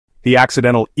the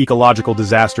accidental ecological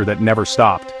disaster that never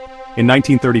stopped. In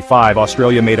 1935,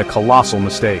 Australia made a colossal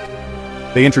mistake.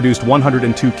 They introduced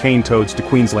 102 cane toads to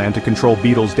Queensland to control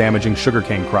beetles damaging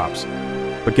sugarcane crops.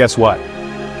 But guess what?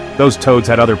 Those toads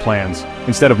had other plans.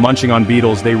 Instead of munching on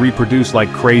beetles, they reproduced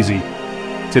like crazy.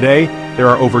 Today, there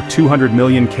are over 200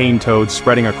 million cane toads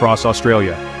spreading across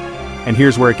Australia. And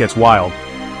here's where it gets wild.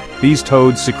 These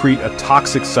toads secrete a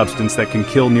toxic substance that can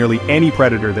kill nearly any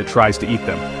predator that tries to eat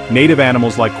them. Native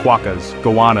animals like quokkas,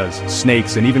 goannas,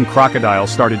 snakes, and even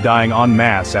crocodiles started dying en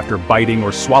masse after biting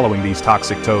or swallowing these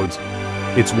toxic toads.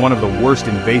 It's one of the worst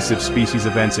invasive species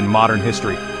events in modern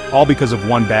history, all because of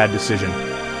one bad decision.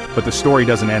 But the story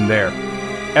doesn't end there.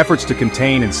 Efforts to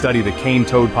contain and study the cane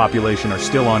toad population are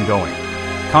still ongoing.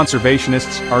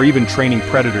 Conservationists are even training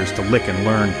predators to lick and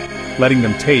learn, letting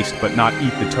them taste but not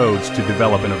eat the toads to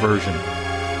develop an aversion.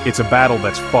 It's a battle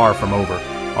that's far from over.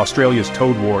 Australia's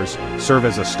toad wars serve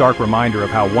as a stark reminder of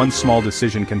how one small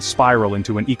decision can spiral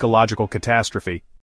into an ecological catastrophe.